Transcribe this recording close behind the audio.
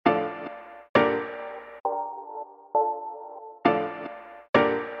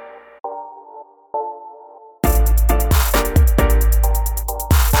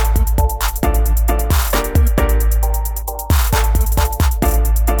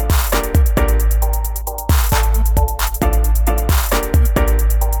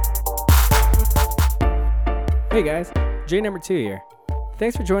Hey guys, J number 2 here.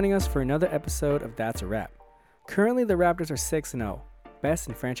 Thanks for joining us for another episode of That's a Wrap. Currently the Raptors are 6-0, best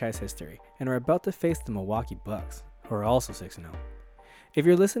in franchise history, and are about to face the Milwaukee Bucks, who are also 6-0. If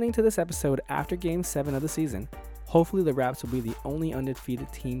you're listening to this episode after Game 7 of the season, hopefully the Raps will be the only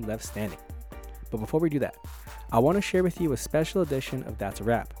undefeated team left standing. But before we do that, I want to share with you a special edition of That's a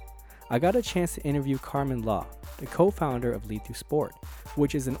Wrap. I got a chance to interview Carmen Law, the co-founder of Lead Through Sport,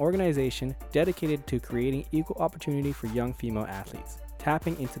 which is an organization dedicated to creating equal opportunity for young female athletes,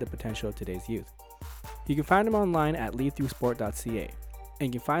 tapping into the potential of today's youth. You can find them online at leadthroughsport.ca,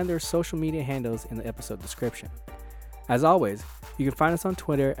 and you can find their social media handles in the episode description. As always, you can find us on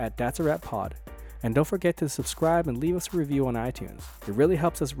Twitter at That's a Wrap Pod, and don't forget to subscribe and leave us a review on iTunes. It really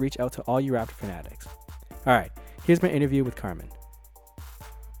helps us reach out to all you Raptor fanatics. Alright, here's my interview with Carmen.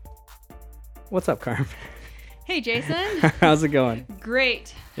 What's up, Carmen? Hey, Jason. How's it going?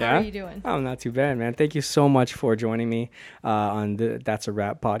 Great. Yeah? How are you doing? Oh, not too bad, man. Thank you so much for joining me on the That's a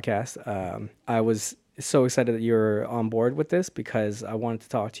Wrap podcast. I was so excited that you're on board with this because I wanted to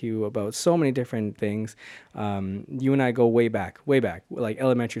talk to you about so many different things. You and I go way back, like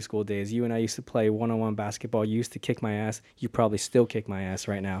elementary school days. You and I used to play one-on-one basketball. You used to kick my ass. You probably still kick my ass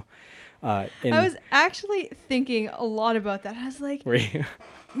right now. I was actually thinking a lot about that. I was like,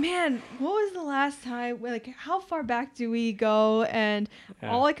 man, what was the last time, like, how far back do we go? And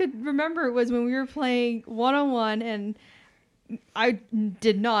all I could remember was when we were playing one-on-one, and I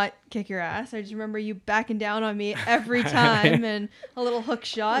did not kick your ass. I just remember you backing down on me every time and a little hook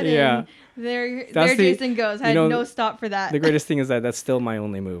shot. Yeah. And there Jason goes. I had no stop for that. The greatest thing is that that's still my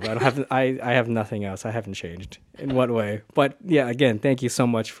only move. I have nothing else. I haven't changed in what way. But yeah, again, thank you so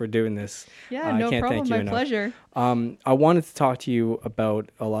much for doing this. Yeah, no problem. My pleasure. I wanted to talk to you about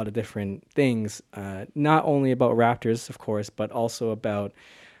a lot of different things, not only about Raptors, of course, but also about,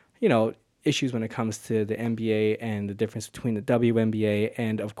 issues when it comes to the NBA and the difference between the WNBA.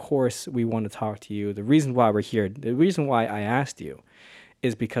 And of course, we want to talk to you. The reason why we're here, the reason why I asked you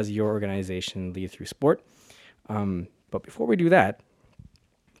is because of your organization, Lead Through Sport. But before we do that,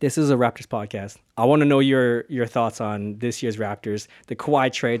 this is a Raptors podcast. I want to know your thoughts on this year's Raptors, the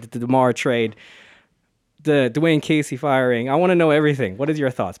Kawhi trade, the DeMar trade, the Dwayne Casey firing. I want to know everything. What is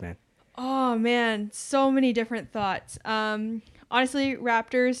your thoughts, man? Oh, man. So many different thoughts. Honestly,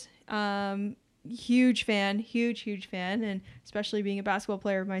 Raptors, huge fan, and especially being a basketball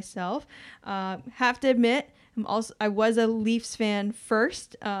player myself. Have to admit, I was a Leafs fan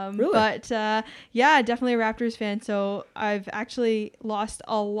first, really? But yeah, definitely a Raptors fan. So I've actually lost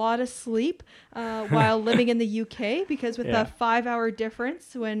a lot of sleep while living in the UK because with the 5-hour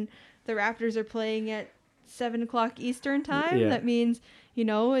difference when the Raptors are playing at 7 o'clock Eastern time, that means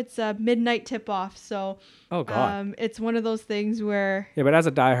it's a midnight tip-off. So oh god, it's one of those things where but as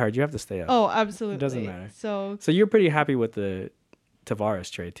a diehard, you have to stay up. Oh, absolutely. It doesn't matter. So you're pretty happy with the Tavares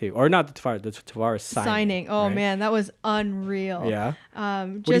trade too, or not the Tavares signing. Oh right? Man, that was unreal. Yeah.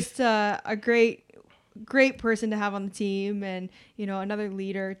 Just a great person to have on the team, and another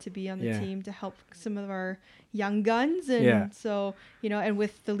leader to be on the team to help some of our young guns, and so and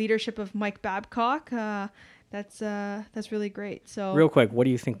with the leadership of Mike Babcock, that's really great. So real quick, what do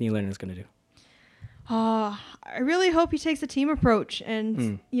you think Nylander is going to do? I really hope he takes a team approach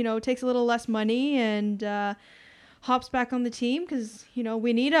and takes a little less money and hops back on the team because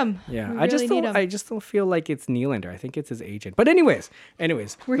we need him. Yeah, I just don't feel like it's Nylander. I think it's his agent. But anyways,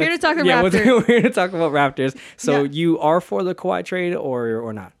 we're here to talk about Raptors. We're here to talk about Raptors. So you are for the Kawhi trade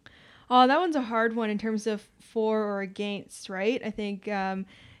or not? Oh, that one's a hard one in terms of for or against, right? I think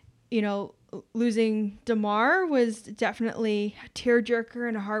losing DeMar was definitely a tearjerker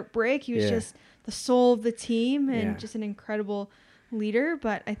and a heartbreak. He was just the soul of the team and just an incredible leader.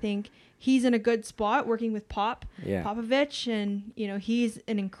 But I think he's in a good spot working with Popovich, and he's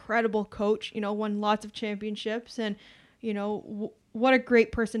an incredible coach. Won lots of championships, and what a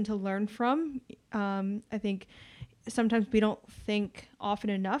great person to learn from. I think sometimes we don't think often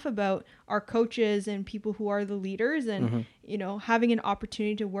enough about our coaches and people who are the leaders, and having an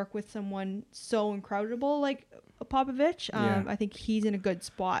opportunity to work with someone so incredible like Popovich. I think he's in a good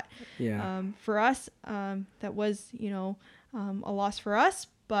spot. For us, that was a loss for us,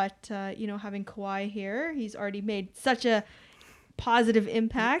 but having Kawhi here, he's already made such a positive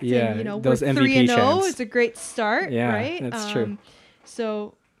impact, and we're 3-0. It's a great start, right? That's true.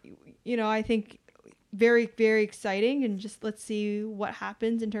 So I think very, very exciting, and just let's see what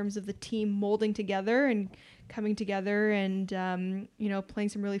happens in terms of the team molding together and coming together and playing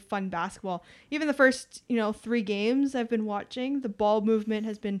some really fun basketball. Even the first 3 games I've been watching, the ball movement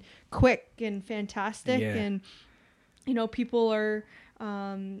has been quick and fantastic, and people are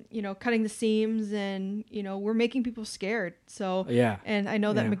cutting the seams, and, we're making people scared. So, yeah. And I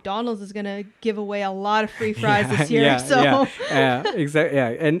know that Yeah. McDonald's is going to give away a lot of free fries this year. Exactly. Yeah.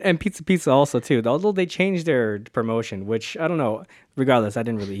 And Pizza also too. Although they changed their promotion, which I don't know. Regardless, I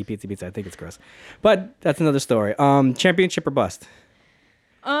didn't really eat pizza. I think it's gross. But that's another story. Championship or bust?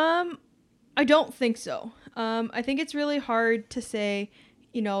 I don't think so. I think it's really hard to say,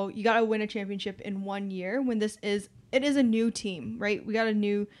 you got to win a championship in 1 year when it is a new team, right? We got a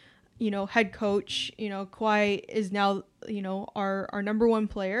new, head coach. Kawhi is now, our number one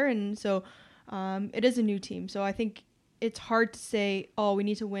player. And so it is a new team. So I think it's hard to say, oh, we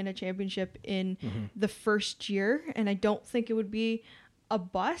need to win a championship in the first year. And I don't think it would be a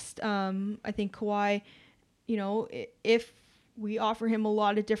bust. I think Kawhi, if we offer him a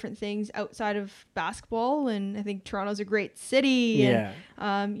lot of different things outside of basketball, and I think Toronto's a great city. Yeah.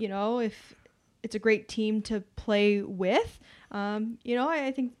 And, if it's a great team to play with,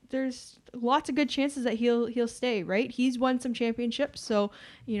 I think there's lots of good chances that he'll stay, right? He's won some championships, so,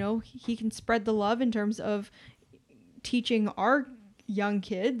 he can spread the love in terms of teaching our young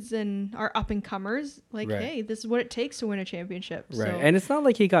kids and our up and comers, like, right. Hey, this is what it takes to win a championship. Right. So. And it's not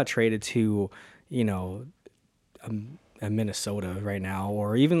like he got traded to, a Minnesota right now,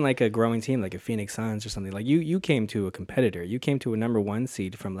 or even like a growing team like a Phoenix Suns or something. Like you came to a competitor. You came to a number 1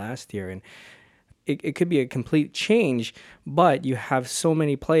 seed from last year, and it could be a complete change, but you have so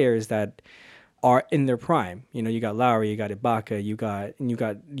many players that are in their prime. You got Lowry, you got Ibaka, you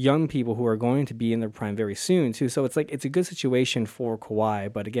got young people who are going to be in their prime very soon too. So it's a good situation for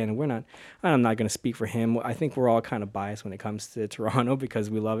Kawhi. But again, I'm not going to speak for him. I think we're all kind of biased when it comes to Toronto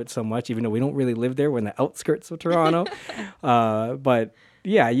because we love it so much, even though we don't really live there. We're in the outskirts of Toronto. But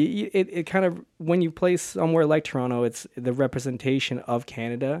yeah, it kind of, when you play somewhere like Toronto, it's the representation of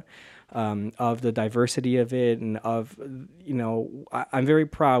Canada. Of the diversity of it, and of, I'm very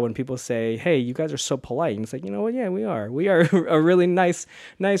proud when people say, hey, you guys are so polite. And it's like, yeah, we are a really nice,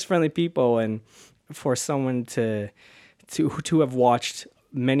 friendly people. And for someone to have watched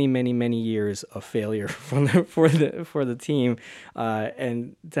many, many, many years of failure for the team,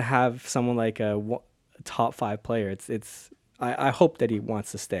 and to have someone like a top 5 player, I hope that he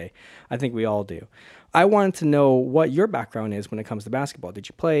wants to stay. I think we all do. I wanted to know what your background is when it comes to basketball. Did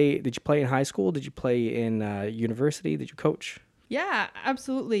you play in high school? Did you play in university? Did you coach? Yeah,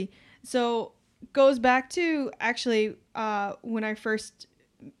 absolutely. So goes back to actually when I first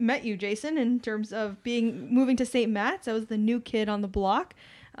met you, Jason, in terms of moving to St. Matt's. I was the new kid on the block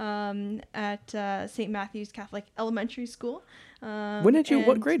at St. Matthew's Catholic Elementary School.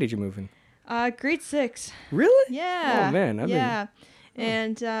 What grade did you move in? Grade 6. Really? Yeah. Oh man.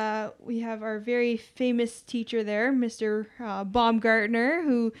 And we have our very famous teacher there, Mr. Baumgartner,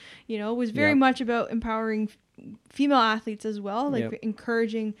 who, was very much about empowering female athletes as well,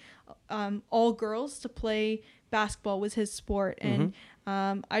 encouraging all girls to play basketball was his sport. And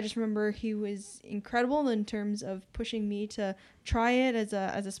I just remember he was incredible in terms of pushing me to try it as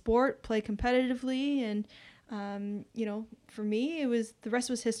a sport, play competitively. And, for me, the rest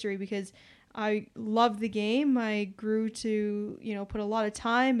was history because I loved the game. I grew to, put a lot of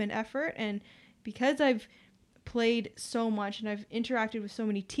time and effort. And because I've played so much and I've interacted with so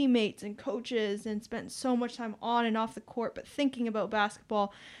many teammates and coaches and spent so much time on and off the court, but thinking about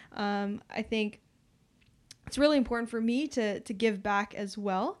basketball, I think it's really important for me to give back as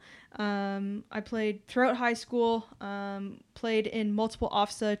well. I played throughout high school, played in multiple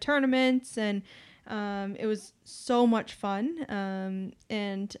OFSA tournaments, and it was so much fun,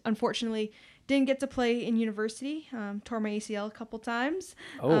 and unfortunately didn't get to play in university. Tore my ACL a couple times.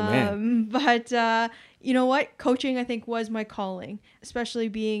 Oh, man. But you know what? Coaching, I think, was my calling, especially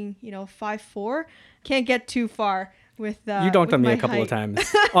being, 5'4". Can't get too far with you dunked on me a couple height. of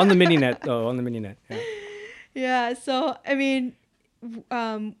times on the mini net. Oh, on the mini net. Yeah. Yeah. So, I mean,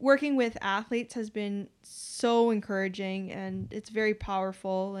 working with athletes has been so encouraging, and it's very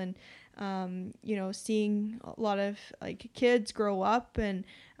powerful. And seeing a lot of kids grow up and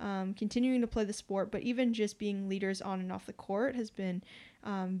continuing to play the sport, but even just being leaders on and off the court has been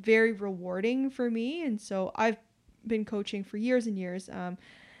very rewarding for me. And so I've been coaching for years and years,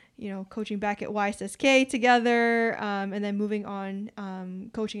 coaching back at YSSK together, and then moving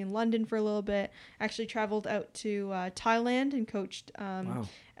on, coaching in London for a little bit. Actually traveled out to Thailand and coached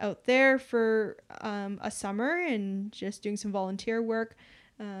out there for a summer and just doing some volunteer work.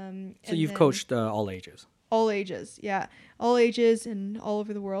 So you've coached all ages? All ages, yeah. All ages and all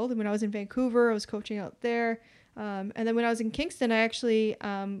over the world. And when I was in Vancouver, I was coaching out there. And then when I was in Kingston, I actually,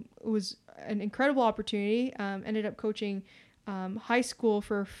 it was an incredible opportunity. Ended up coaching high school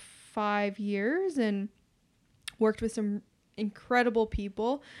for 5 years and worked with some incredible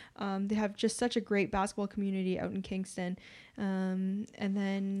people. They have just such a great basketball community out in Kingston. And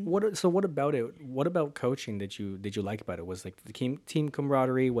then what about it? What about coaching did you like about it? Was like the team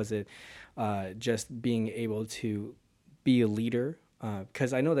camaraderie? Was it just being able to be a leader?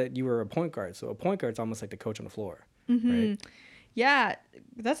 Because I know that you were a point guard, so a point guard's almost like the coach on the floor, right? Yeah,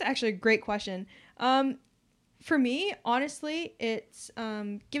 that's actually a great question. For me, honestly, it's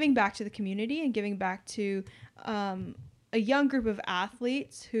giving back to the community and giving back to a young group of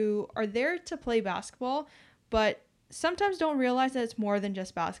athletes who are there to play basketball, but sometimes don't realize that it's more than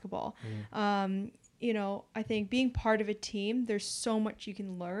just basketball. You know, I think being part of a team, there's so much you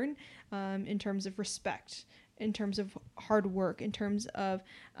can learn in terms of respect, in terms of hard work, in terms of,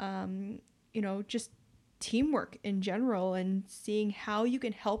 you know, just teamwork in general, and seeing how you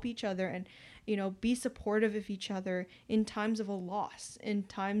can help each other and, you know, be supportive of each other in times of a loss, in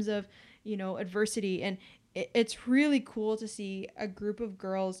times of, you know, adversity. And it's really cool to see a group of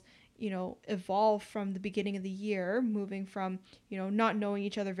girls, you know, evolve from the beginning of the year, moving from, you know, not knowing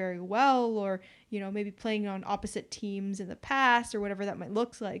each other very well, or, you know, maybe playing on opposite teams in the past or whatever that might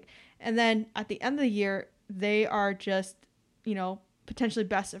look like. And then at the end of the year, they are just, you know, potentially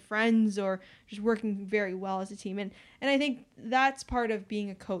best of friends or just working very well as a team. And I think that's part of being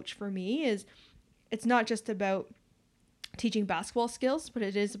a coach for me, is it's not just about teaching basketball skills, but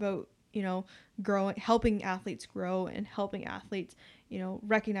it is about, you know, helping athletes grow and helping athletes, you know,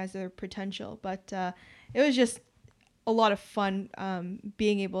 recognize their potential. But it was just a lot of fun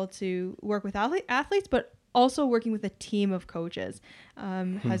being able to work with athletes, but also working with a team of coaches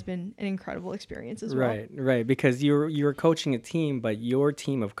has been an incredible experience as well. Right. Because you're coaching a team, but your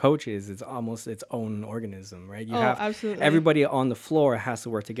team of coaches is almost its own organism, right? You have absolutely. Everybody on the floor has to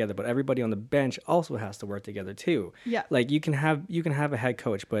work together, but everybody on the bench also has to work together too. Yeah. Like you can have a head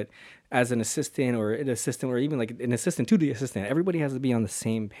coach, but as an assistant or even like an assistant to the assistant, everybody has to be on the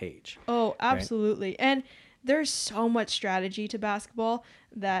same page. Oh, absolutely. Right? And there's so much strategy to basketball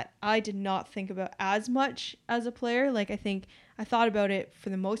that I did not think about as much as a player. Like, I think I thought about it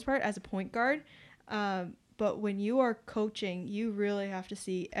for the most part as a point guard. But when you are coaching, you really have to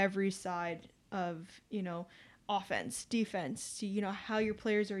see every side of, you know, offense, defense, see, you know, how your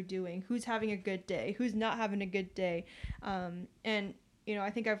players are doing, who's having a good day, who's not having a good day. And, you know, I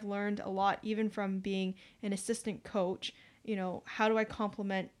think I've learned a lot even from being an assistant coach. You know, how do I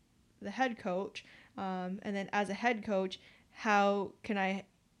complement the head coach? And then as a head coach, how can I,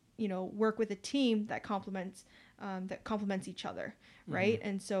 you know, work with a team that complements each other, right? Mm-hmm.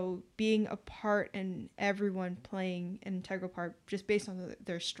 And so being a part and everyone playing an integral part just based on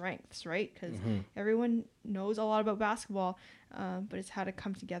their strengths, right? Because everyone knows a lot about basketball, but it's how to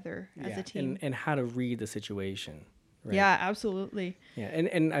come together as a team. And how to read the situation. Right? Yeah, absolutely. Yeah,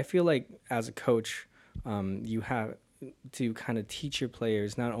 and I feel like as a coach, you have to kind of teach your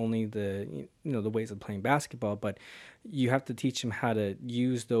players not only the the ways of playing basketball, but you have to teach them how to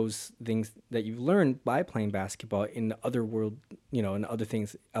use those things that you've learned by playing basketball in the other world, and other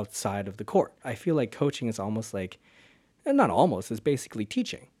things outside of the court. I feel like coaching is almost like, and not almost, it's basically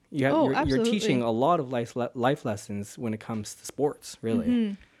teaching. You're teaching a lot of life lessons when it comes to sports, really.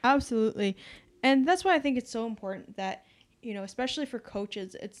 Mm-hmm. Absolutely. And that's why I think it's so important that, especially for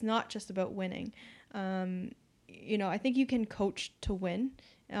coaches, it's not just about winning. I think you can coach to win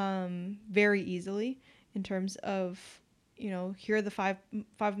very easily in terms of, here are the five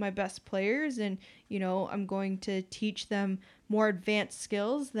of my best players, and, I'm going to teach them more advanced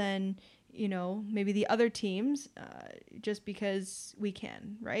skills than, maybe the other teams just because we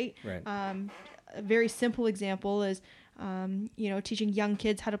can, right? Right. A very simple example is, teaching young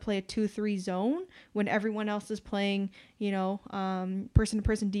kids how to play a 2-3 zone when everyone else is playing,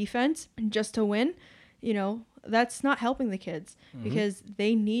 person-to-person defense just to win. That's not helping the kids because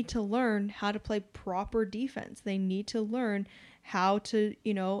they need to learn how to play proper defense. They need to learn how to,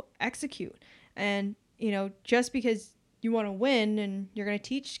 execute. And, just because you want to win and you're going to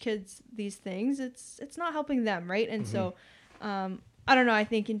teach kids these things, it's not helping them, right? And so, I don't know, I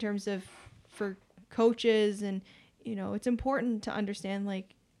think in terms of for coaches and, it's important to understand,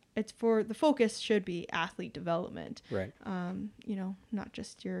 like, it's for the focus should be athlete development, right? Not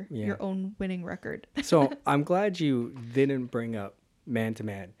just your own winning record. So I'm glad you didn't bring up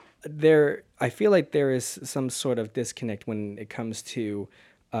man-to-man. I feel like there is some sort of disconnect when it comes to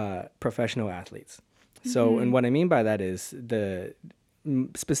professional athletes. So, and what I mean by that is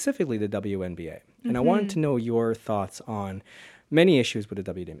specifically the WNBA. And I wanted to know your thoughts on many issues with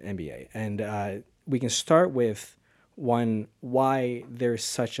the WNBA. And we can start with one, why there's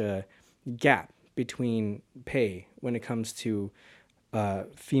such a gap between pay when it comes to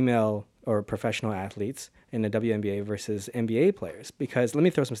female or professional athletes in the WNBA versus NBA players, because let me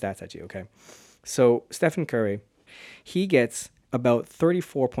throw some stats at you, okay? So Stephen Curry, he gets about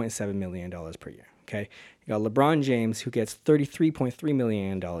 $34.7 million per year, okay? You got LeBron James, who gets $33.3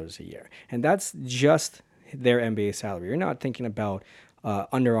 million a year. And that's just their NBA salary. You're not thinking about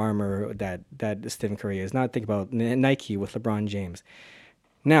Under Armour that Stephen Curry is, not thinking about Nike with LeBron James.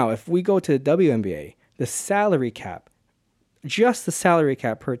 Now, if we go to the WNBA, the salary cap, just the salary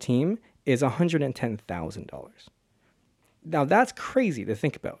cap per team is $110,000. Now, that's crazy to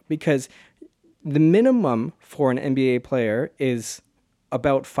think about, because the minimum for an NBA player is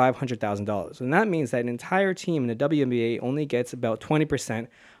about $500,000. And that means that an entire team in the WNBA only gets about 20%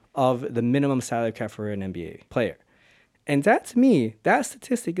 of the minimum salary cap for an NBA player. And that, to me, that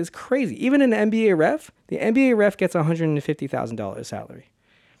statistic is crazy. Even an NBA ref, the NBA ref gets $150,000 salary.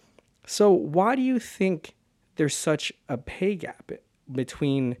 So why do you think there's such a pay gap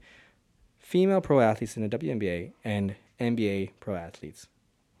between female pro athletes in the WNBA and NBA pro athletes?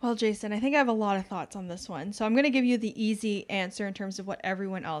 Well, Jason, I think I have a lot of thoughts on this one. So I'm going to give you the easy answer in terms of what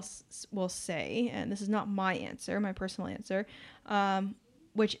everyone else will say. And this is not my answer, my personal answer,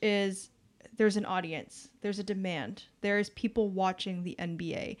 which is there's an audience. There's a demand. There's people watching the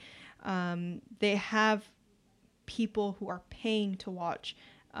NBA. They have people who are paying to watch.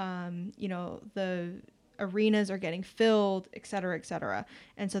 The arenas are getting filled, et cetera, et cetera.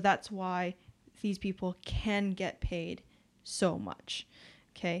 And so that's why these people can get paid so much.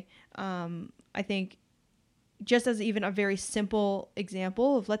 Okay. I think just as even a very simple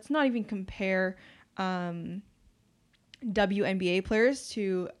example of, let's not even compare WNBA players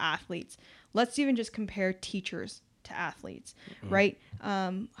to athletes. Let's even just compare teachers to athletes, right?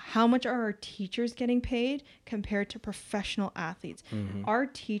 How much are our teachers getting paid compared to professional athletes? Our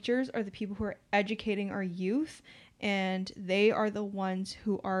teachers are the people who are educating our youth, and they are the ones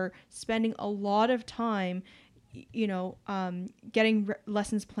who are spending a lot of time getting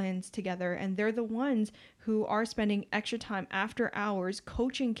lessons plans together, and they're the ones who are spending extra time after hours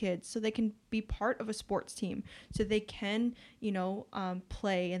coaching kids so they can be part of a sports team, so they can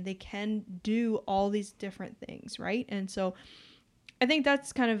play and they can do all these different things, right? And so I think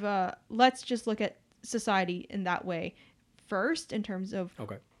that's kind of let's just look at society in that way first, in terms of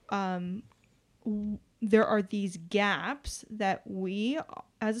there are these gaps that we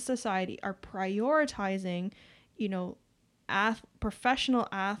as a society are prioritizing professional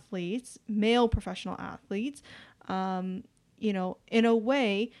athletes, male professional athletes, in a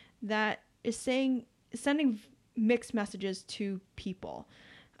way that is sending mixed messages to people.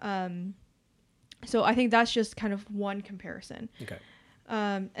 So I think that's just kind of one comparison. Okay.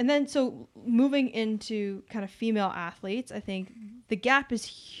 And then, so moving into kind of female athletes, I think the gap is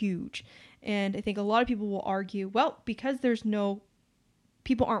huge. And I think a lot of people will argue, well, because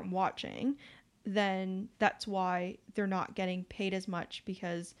people aren't watching, then that's why they're not getting paid as much,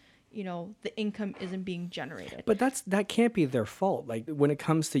 because the income isn't being generated. But that can't be their fault. Like, when it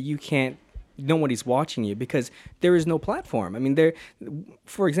comes to nobody's watching you, because there is no platform. I mean,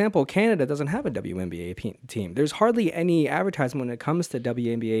 for example, Canada doesn't have a WNBA team. There's hardly any advertisement when it comes to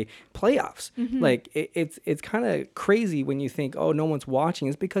WNBA playoffs. Like, it's kind of crazy when you think, oh, no one's watching.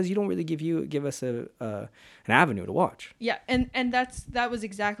 It's because you don't really give us an avenue to watch. Yeah, and that was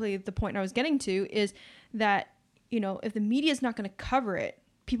exactly the point I was getting to, is that if the media is not going to cover it,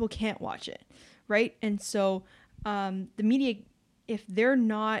 people can't watch it, right? And so the media, if they're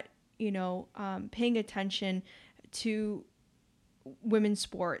not paying attention to women's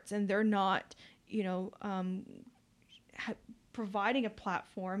sports, and they're not, providing a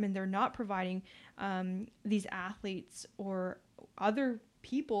platform, and they're not providing these athletes or other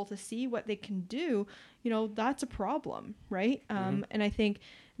people to see what they can do, that's a problem, right? And I think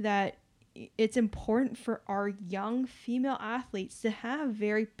that it's important for our young female athletes to have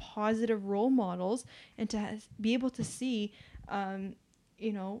very positive role models, and to be able to see,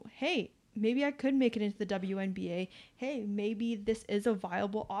 hey, maybe I could make it into the WNBA. Hey, maybe this is a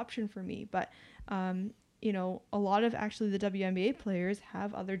viable option for me. But, a lot of actually the WNBA players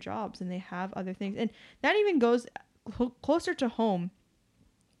have other jobs, and they have other things. And that even goes closer to home.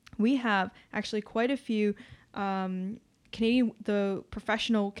 We have actually quite a few the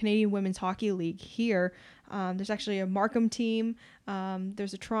professional Canadian Women's Hockey League here. There's actually a Markham team.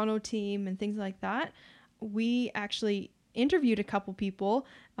 There's a Toronto team and things like that. We actually interviewed a couple people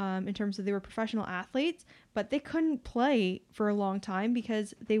in terms of they were professional athletes, but they couldn't play for a long time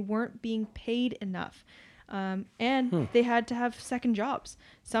because they weren't being paid enough. And they had to have second jobs.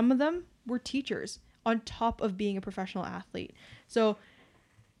 Some of them were teachers on top of being a professional athlete. So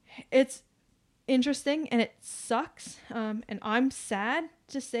it's interesting and it sucks. And I'm sad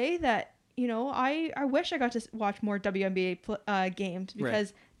to say that, you know, I wish I got to watch more WNBA games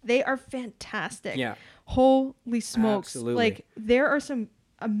because they are fantastic. Yeah. Holy smokes. Absolutely. Like, there are some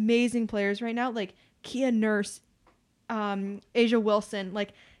amazing players right now, like Kia Nurse, Asia Wilson.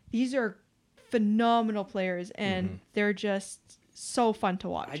 Like, these are phenomenal players, and they're just so fun to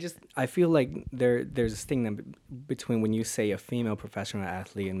watch. I feel like there's a stigma between when you say a female professional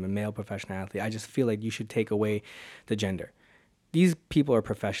athlete and a male professional athlete. I just feel like you should take away the gender. These people are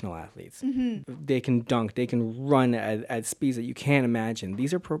professional athletes. They can dunk. They can run at speeds that you can't imagine.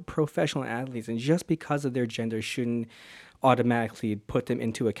 These are professional athletes, and just because of their gender shouldn't automatically put them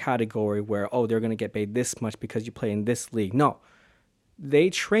into a category where, oh, they're going to get paid this much because you play in this league. No.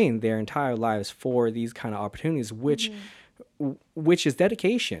 They train their entire lives for these kind of opportunities, which is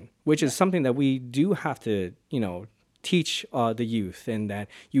dedication, which is something that we do have to, you know, teach the youth, and that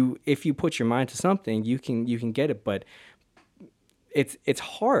if you put your mind to something, you can get it. But it's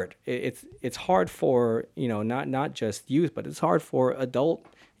hard. It's hard for, you know, not just youth, but it's hard for adult,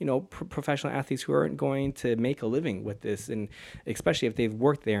 you know, professional athletes who aren't going to make a living with this, and especially if they've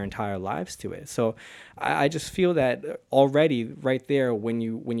worked their entire lives to it. So I just feel that already right there, when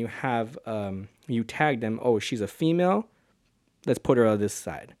you have you tag them, oh, she's a female, let's put her on this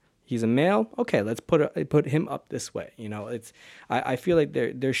side. He's a male, okay, let's put him up this way. You know, I feel like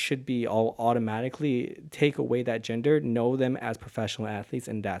there should be all automatically take away that gender, know them as professional athletes,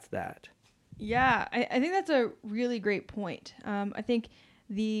 and that's that. Yeah, I think that's a really great point. I think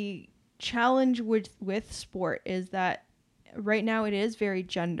the challenge with sport is that right now it is very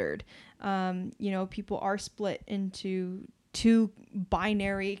gendered. You know, people are split into two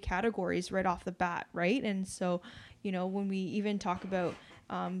binary categories right off the bat, right? And so, you know, when we even talk about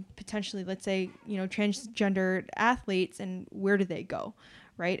potentially, let's say, you know, transgender athletes, and where do they go,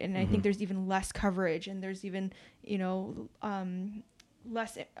 right? And I think there's even less coverage, and there's even, you know,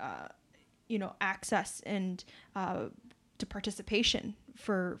 less, you know, access and to participation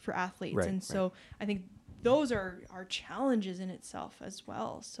for athletes. Right, and so I think those are challenges in itself as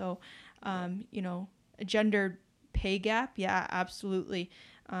well. So, you know, a gender pay gap, yeah, absolutely.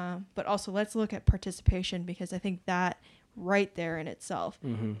 But also let's look at participation, because I think that right there in itself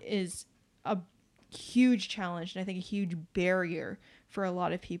is a huge challenge, and I think a huge barrier for a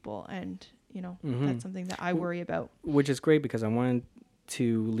lot of people. And, you know, that's something that I worry about. Which is great, because I wanted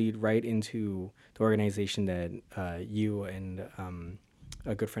to lead right into the organization that you and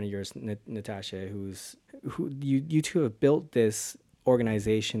a good friend of yours, Natasha, who you two have built this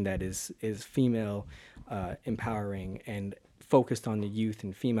organization that is female empowering and focused on the youth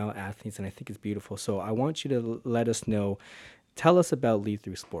and female athletes, and I think it's beautiful. So I want you to let us know, tell us about Lead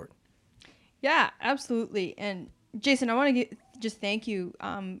Through Sport. Yeah, absolutely. And Jason, I want to just thank you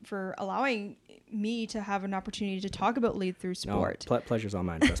for allowing me to have an opportunity to talk about Lead Through Sport. No, pleasure's all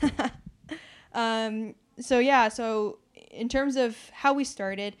mine, trust me. So in terms of how we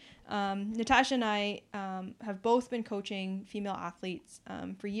started, Natasha and I have both been coaching female athletes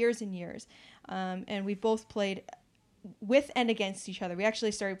for years and years, and we've both played with and against each other. We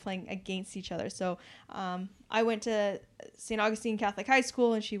actually started playing against each other. So I went to St. Augustine Catholic High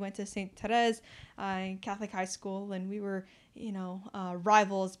School, and she went to St. Therese Catholic High School, and we were, you know,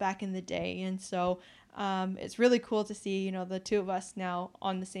 rivals back in the day. And so it's really cool to see, you know, the two of us now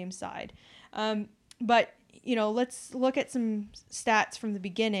on the same side. But, you know, let's look at some stats from the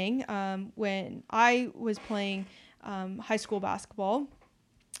beginning. When I was playing high school basketball,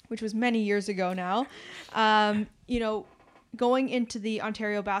 which was many years ago now, you know, going into the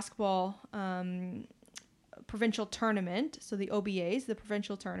Ontario basketball provincial tournament, so the OBAs, the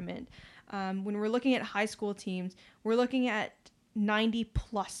provincial tournament, when we're looking at high school teams, we're looking at 90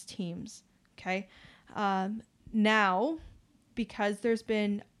 plus teams, okay? Now, because there's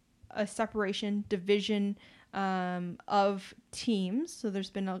been a division of teams, so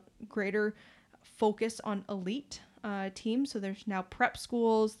there's been a greater focus on elite teams. So there's now prep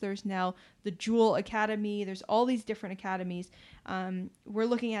schools, there's now the Jewel Academy, there's all these different academies. We're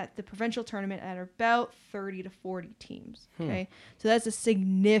looking at the provincial tournament at about 30 to 40 teams. Okay. So that's a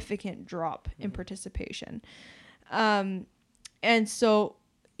significant drop in participation. And so,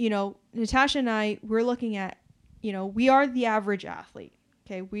 you know, Natasha and I, we're looking at, you know, we are the average athlete.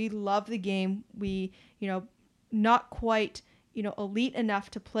 Okay. We love the game. We, you know, not quite, you know, elite enough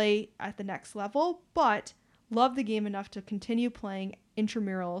to play at the next level, but love the game enough to continue playing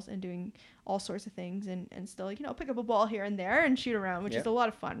intramurals and doing all sorts of things, and still, you know, pick up a ball here and there and shoot around, which is a lot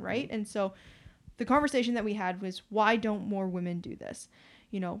of fun, right? And so the conversation that we had was, why don't more women do this?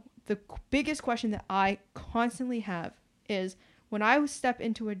 You know, the biggest question that I constantly have is, when I step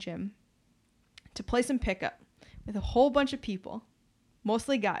into a gym, to play some pickup with a whole bunch of people,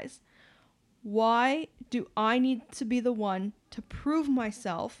 mostly guys, why do I need to be the one to prove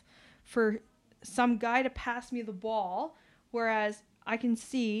myself for some guy to pass me the ball, whereas I can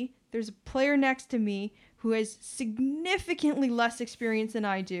see there's a player next to me who has significantly less experience than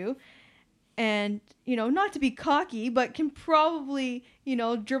I do, and, you know, not to be cocky, but can probably, you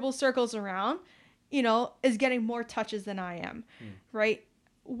know, dribble circles around, you know, is getting more touches than I am, right?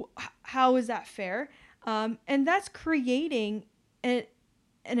 How is that fair? And that's creating an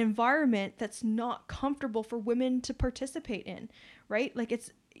environment that's not comfortable for women to participate in, right? Like,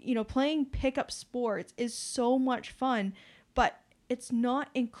 it's, you know, playing pickup sports is so much fun, but it's not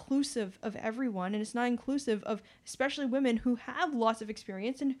inclusive of everyone, and it's not inclusive of especially women who have lots of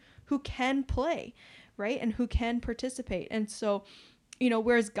experience and who can play, right? And who can participate. And so, you know,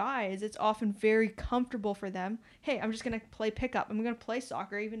 whereas guys, it's often very comfortable for them. Hey, I'm just going to play pickup. I'm going to play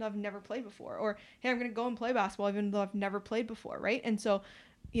soccer even though I've never played before. Or, hey, I'm going to go and play basketball even though I've never played before, right? And so,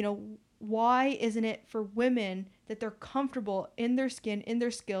 you know, why isn't it for women that they're comfortable in their skin, in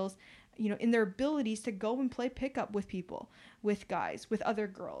their skills, you know, in their abilities to go and play pickup with people, with guys, with other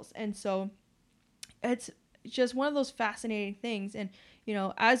girls? And so it's just one of those fascinating things. And, you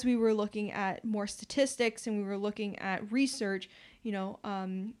know, as we were looking at more statistics and we were looking at research, you know,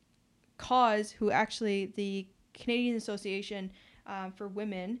 CAUSE, who actually the Canadian Association for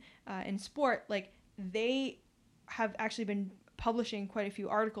Women in Sport, like, they have actually been publishing quite a few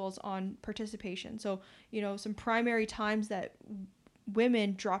articles on participation. So, you know, some primary times that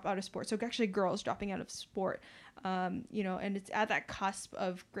women drop out of sport. So actually girls dropping out of sport, you know, and it's at that cusp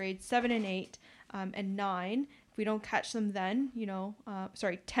of grades 7 and 8 and 9. If we don't catch them then, you know,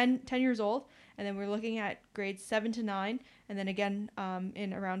 10 years old. And then we're looking at grades 7 to 9. And then again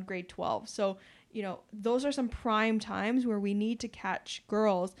in around grade 12. So, you know, those are some prime times where we need to catch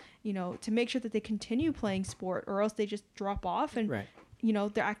girls, you know, to make sure that they continue playing sport, or else they just drop off and, right, you know,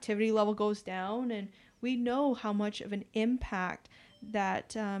 their activity level goes down. And we know how much of an impact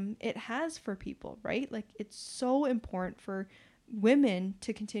that it has for people, right? Like, it's so important for women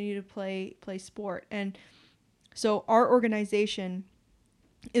to continue to play sport. And so our organization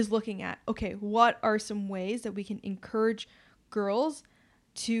is looking at, okay, what are some ways that we can encourage girls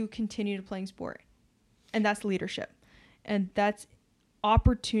to continue to playing sport? And that's leadership. And that's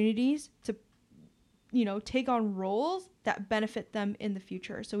opportunities to, you know, take on roles that benefit them in the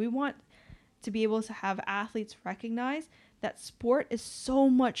future. So we want to be able to have athletes recognize that sport is so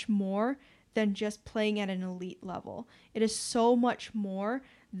much more than just playing at an elite level. It is so much more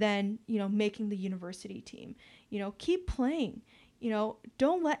than, you know, making the university team. You know, keep playing. You know,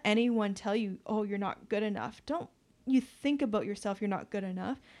 don't let anyone tell you, oh, you're not good enough. Don't you think about yourself, you're not good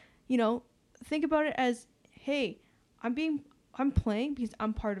enough. You know, think about it as, hey, I'm playing because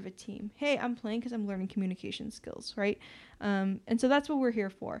I'm part of a team. Hey, I'm playing because I'm learning communication skills, right? And so that's what we're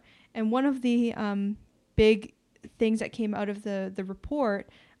here for. And one of the big things that came out of the report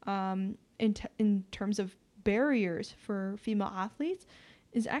in terms of barriers for female athletes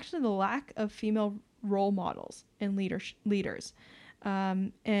is actually the lack of female role models and leaders.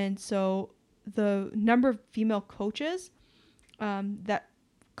 And so the number of female coaches that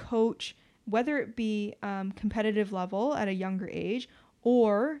coach, whether it be competitive level at a younger age,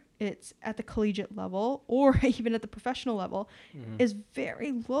 or it's at the collegiate level, or even at the professional level, is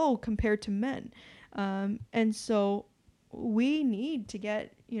very low compared to men. And so we need to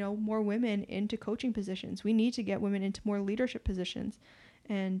get, you know, more women into coaching positions. We need to get women into more leadership positions.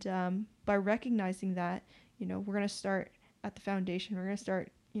 And by recognizing that, you know, we're going to start at the foundation. We're going to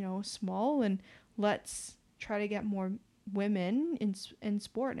start, you know, small, and let's try to get more women in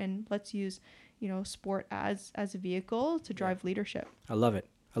sport, and let's use, you know, sport as a vehicle to drive leadership. I love it.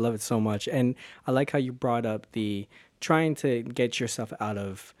 I love it so much. And I like how you brought up the trying to get yourself out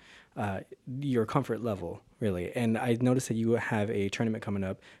of your comfort level, really. And I noticed that you have a tournament coming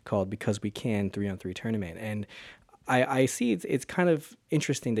up called Because We Can 3-on-3 tournament. And I see it's kind of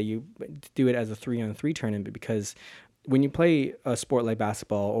interesting that you do it as a 3-on-3 tournament, because when you play a sport like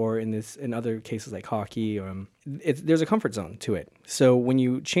basketball, or in other cases like hockey, there's a comfort zone to it. So when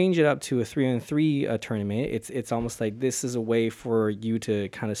you change it up to a 3-on-3 tournament, it's almost like this is a way for you to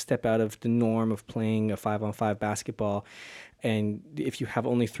kind of step out of the norm of playing a 5-on-5 basketball. And if you have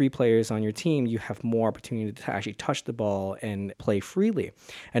only 3 players on your team, you have more opportunity to actually touch the ball and play freely.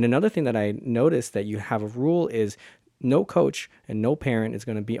 And another thing that I noticed that you have a rule is no coach and no parent is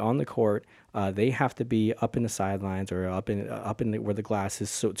going to be on the court. They have to be up in the sidelines or up in where the glass is,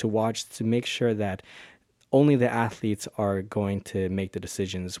 so to watch, to make sure that only the athletes are going to make the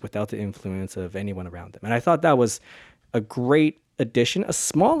decisions without the influence of anyone around them. And I thought that was a great addition, a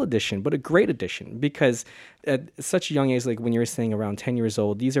small addition, but a great addition, because at such a young age, like when you're saying around 10 years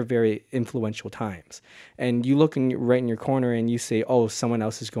old, these are very influential times. And you look right in your corner and you say, oh, someone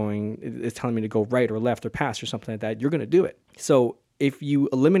else is telling me to go right or left or pass or something like that, you're going to do it. So if you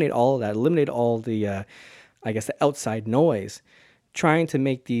eliminate all of that, eliminate all the, I guess, the outside noise, trying to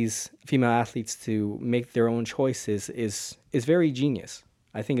make these female athletes to make their own choices is very genius.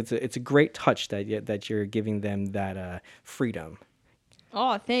 I think it's a great touch that you're giving them that freedom.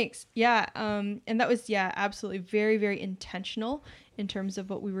 Oh, thanks. Yeah. And that was, absolutely very, very intentional in terms of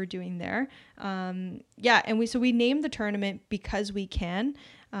what we were doing there. Yeah. And we named the tournament Because We Can,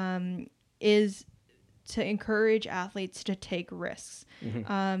 is to encourage athletes to take risks.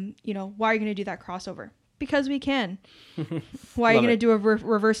 Mm-hmm. Why are you going to do that crossover? Because we can. Why are you going to do a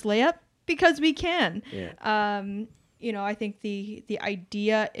reverse layup? Because we can. Yeah. I think the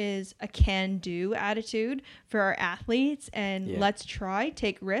idea is a can-do attitude for our athletes, and let's try,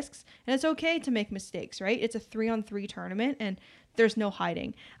 take risks, and it's okay to make mistakes, right? It's a 3-on-3 tournament, and there's no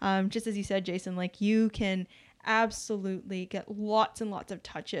hiding. Just as you said, Jason, like, you can absolutely get lots and lots of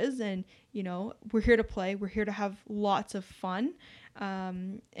touches, and we're here to play, we're here to have lots of fun,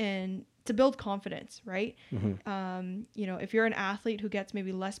 and to build confidence, right? Mm-hmm. If you're an athlete who gets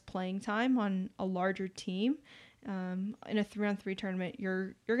maybe less playing time on a larger team, in a 3-on-3 tournament,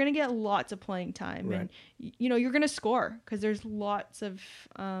 you're going to get lots of playing time, right. And you're going to score, because there's lots of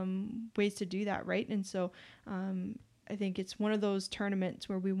ways to do that, right? And so I think it's one of those tournaments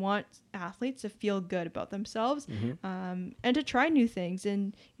where we want athletes to feel good about themselves, mm-hmm. And to try new things,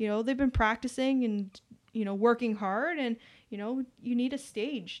 and they've been practicing and working hard, and you need a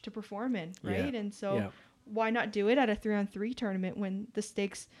stage to perform in, right? And so why not do it at a 3-on-3 tournament when the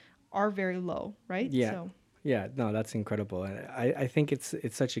stakes are very low, right? Yeah, no, that's incredible. And I think it's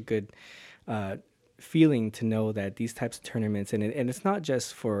such a good feeling to know that these types of tournaments, and it's not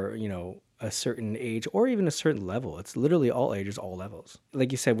just for, a certain age or even a certain level. It's literally all ages, all levels.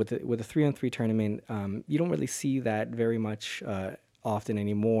 Like you said, with a 3-on-3 tournament, you don't really see that very much often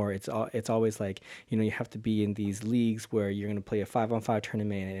anymore. It's always like, you have to be in these leagues where you're going to play a 5-on-5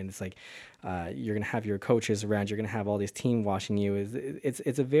 tournament, and it's like you're going to have your coaches around, you're going to have all this team watching you.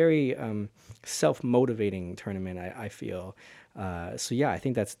 It's a very self-motivating tournament, I feel. So yeah, I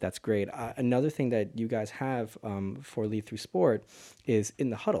think that's great. Another thing that you guys have for Lead Through Sport is In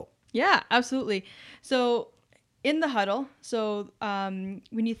the Huddle. Yeah, absolutely. So in the huddle, when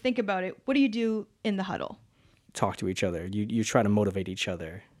you think about it, what do you do in the huddle? Talk to each other. You try to motivate each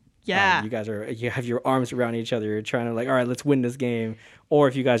other. Yeah. You have your arms around each other. You're trying to, like, all right, let's win this game. Or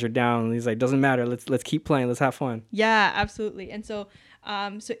if you guys are down, he's like, doesn't matter. Let's keep playing. Let's have fun. Yeah, absolutely. And so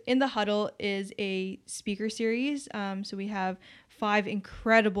In the Huddle is a speaker series. So we have 5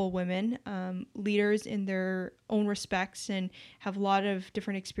 incredible women, leaders in their own respects, and have a lot of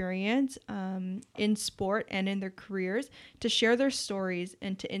different experience in sport and in their careers, to share their stories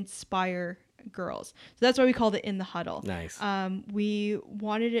and to inspire girls. So that's why we called it In the Huddle. Nice. We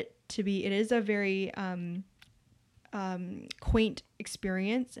wanted it to be, it is a very quaint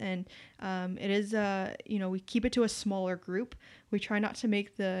experience, and it is we keep it to a smaller group. We try not to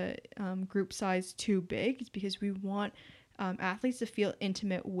make the group size too big. It's because we want athletes to feel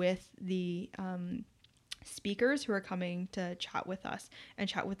intimate with the speakers who are coming to chat with us and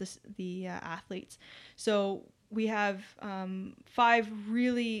chat with the athletes. So we have 5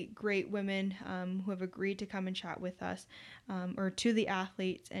 really great women who have agreed to come and chat with us, or to the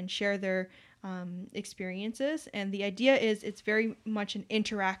athletes, and share their experiences. And the idea is it's very much an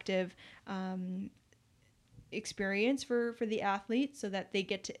interactive experience for the athletes, so that they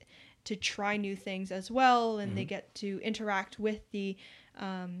get to try new things as well, and mm-hmm. they get to interact with the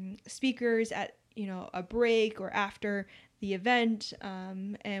speakers at a break or after the event,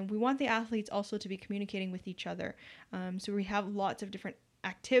 and we want the athletes also to be communicating with each other. So we have lots of different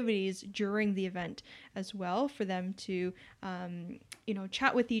activities during the event as well, for them to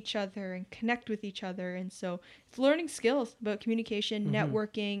chat with each other and connect with each other. And so it's learning skills about communication, mm-hmm.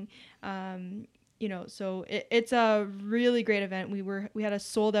 networking. So it's a really great event. We had a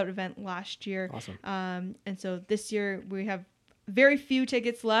sold out event last year. Awesome. And so this year we have very few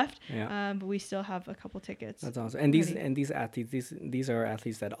tickets left, yeah. But we still have a couple tickets. That's awesome. And these athletes, these are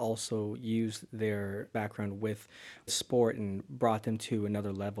athletes that also use their background with sport and brought them to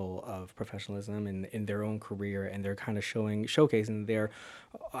another level of professionalism in their own career, and they're kind of showcasing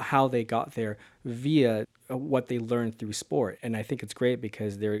how they got there via what they learned through sport. And I think it's great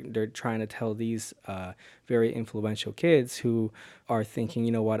because they're trying to tell these very influential kids who are thinking,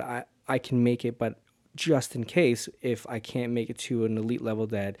 you know what, I can make it, but just in case, if I can't make it to an elite level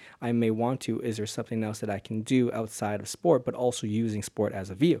that I may want to, is there something else that I can do outside of sport, but also using sport as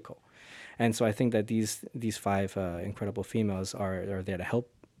a vehicle? And so I think that these five incredible females are there to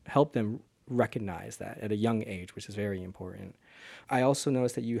help them recognize that at a young age, which is very important. I also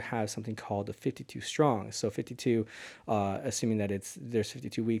noticed that you have something called the 52 Strong. So 52, assuming that there's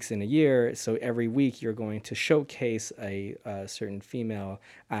 52 weeks in a year, so every week you're going to showcase a certain female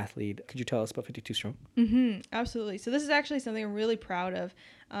athlete. Could you tell us about 52 Strong? Absolutely. So this is actually something I'm really proud of.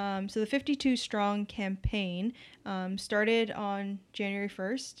 So the 52 Strong campaign started on January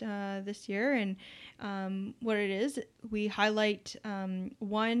 1st this year. And what it is, we highlight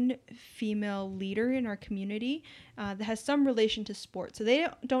one female leader in our community that has some relation to sport. So they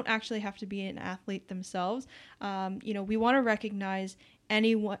don't actually have to be an athlete themselves. We want to recognize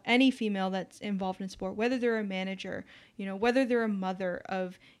any female that's involved in sport, whether they're a manager, whether they're a mother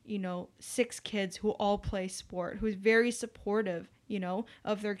of, 6 kids who all play sport, who's very supportive,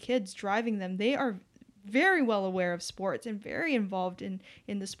 of their kids, driving them. They are very well aware of sports and very involved in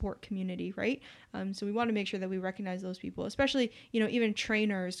the sport community, right? So we want to make sure that we recognize those people, especially, even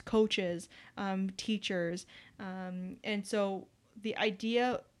trainers, coaches, teachers. And so the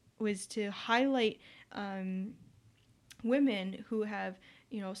idea was to highlight women who have,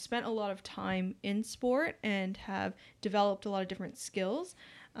 spent a lot of time in sport and have developed a lot of different skills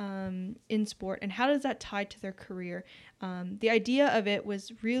in sport, and how does that tie to their career? The idea of it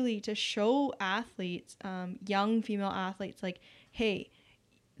was really to show athletes, young female athletes, like, hey,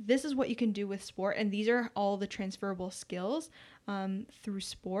 this is what you can do with sport, and these are all the transferable skills through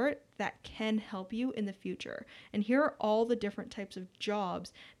sport that can help you in the future. And here are all the different types of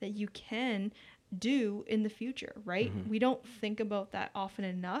jobs that you can do in the future, right? We don't think about that often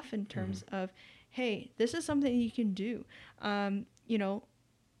enough in terms of, hey, this is something you can do.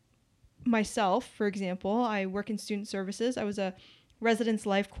 Myself, for example, I work in student services. I was a residence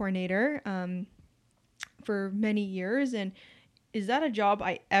life coordinator for many years. And is that a job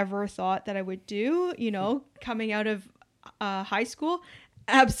I ever thought that I would do, coming out of high school?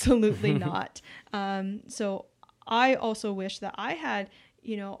 Absolutely not. So I also wish that I had,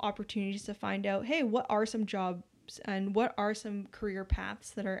 opportunities to find out, hey, what are some jobs and what are some career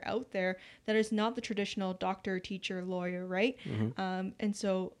paths that are out there that is not the traditional doctor, teacher, lawyer, right? And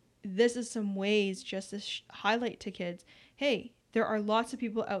so this is some ways just to highlight to kids, hey, there are lots of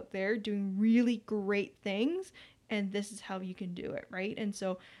people out there doing really great things, and this is how you can do it, right? And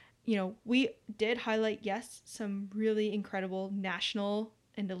so, we did highlight, yes, some really incredible national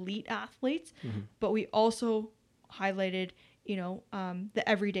and elite athletes, but we also highlighted, the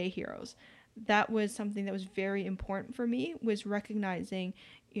everyday heroes. That was something that was very important for me, was recognizing,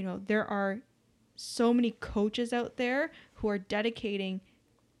 there are so many coaches out there who are dedicating,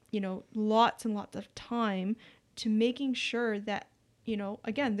 lots and lots of time to making sure that,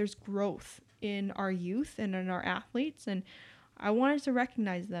 again, there's growth in our youth and in our athletes. And I wanted to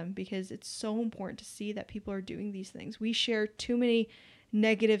recognize them because it's so important to see that people are doing these things. We share too many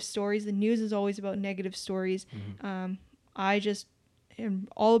negative stories. The news is always about negative stories. I just am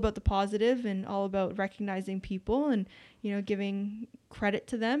all about the positive and all about recognizing people and, giving credit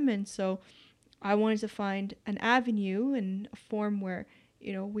to them. And so I wanted to find an avenue and a form where,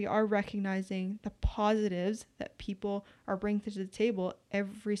 we are recognizing the positives that people are bringing to the table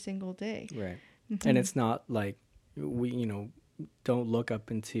every single day. Right. And it's not like we, don't look up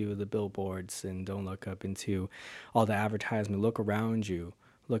into the billboards and don't look up into all the advertisement. Look around you.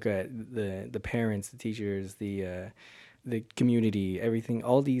 Look at the parents, the teachers, the community, everything.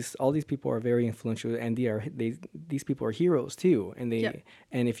 All these people are very influential, and these people are heroes too. And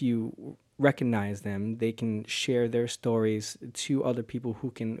and if you recognize them, they can share their stories to other people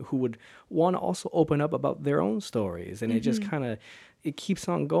who would want to also open up about their own stories, and it just kind of keeps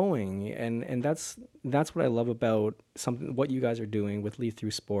on going. And that's what I love about what you guys are doing with Lead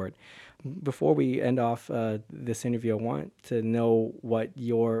Through Sport. Before we end off this interview, I want to know what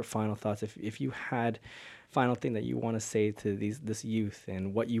your final thoughts, if you had final thing that you want to say to this youth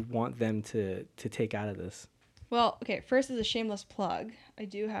and what you want them to take out of this. Well, okay, first is a shameless plug. I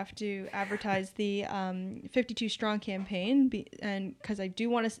do have to advertise the 52 Strong campaign, and because I do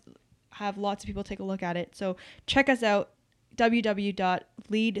want to have lots of people take a look at it. So check us out,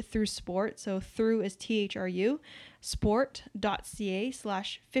 www.leadthroughsport, so through is THRU,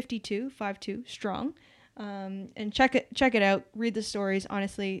 sport.ca/52 strong. And check it out, read the stories.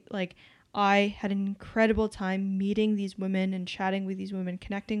 Honestly, like, I had an incredible time meeting these women and chatting with these women,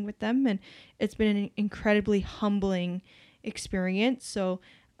 connecting with them. And it's been an incredibly humbling experience. So,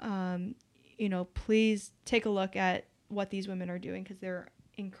 please take a look at what these women are doing, because they're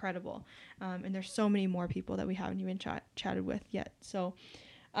incredible. And there's so many more people that we haven't even chatted with yet. So,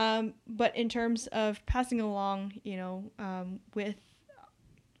 but in terms of passing along, with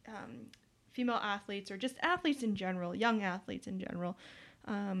female athletes or just athletes in general, young athletes in general,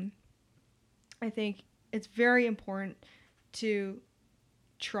 I think it's very important to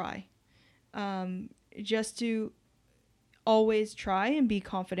try, just to always try and be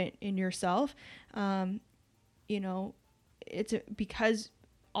confident in yourself. It's because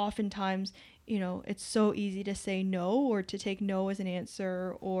oftentimes, it's so easy to say no or to take no as an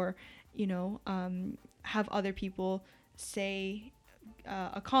answer, or, have other people say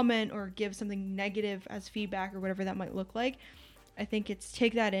a comment or give something negative as feedback or whatever that might look like. I think it's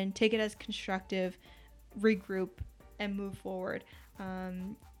take that in, take it as constructive, regroup, and move forward.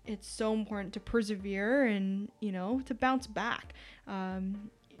 It's so important to persevere and, to bounce back.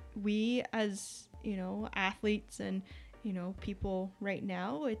 We as, athletes and, people right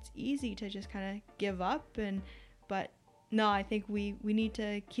now, it's easy to just kind of give up. But no, I think we need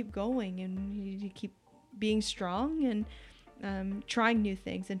to keep going, and we need to keep being strong and trying new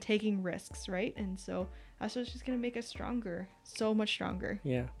things and taking risks, right? And so that's what's just going to make us stronger, so much stronger.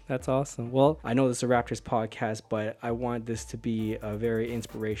 Yeah, that's awesome. Well, I know this is a Raptors podcast, but I want this to be very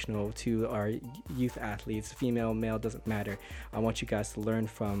inspirational to our youth athletes, female, male, doesn't matter. I want you guys to learn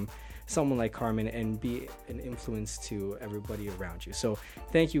from someone like Carmen and be an influence to everybody around you. So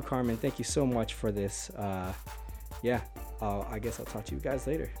thank you, Carmen. Thank you so much for this. I guess I'll talk to you guys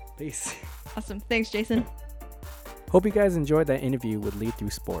later. Peace. Awesome. Thanks, Jason. Hope you guys enjoyed that interview with Lead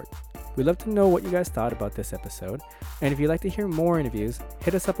Through Sport. We'd love to know what you guys thought about this episode. And if you'd like to hear more interviews,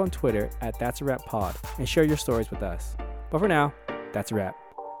 hit us up on Twitter at That's a Wrap Pod and share your stories with us. But for now, that's a wrap.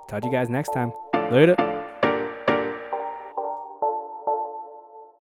 Talk to you guys next time. Later.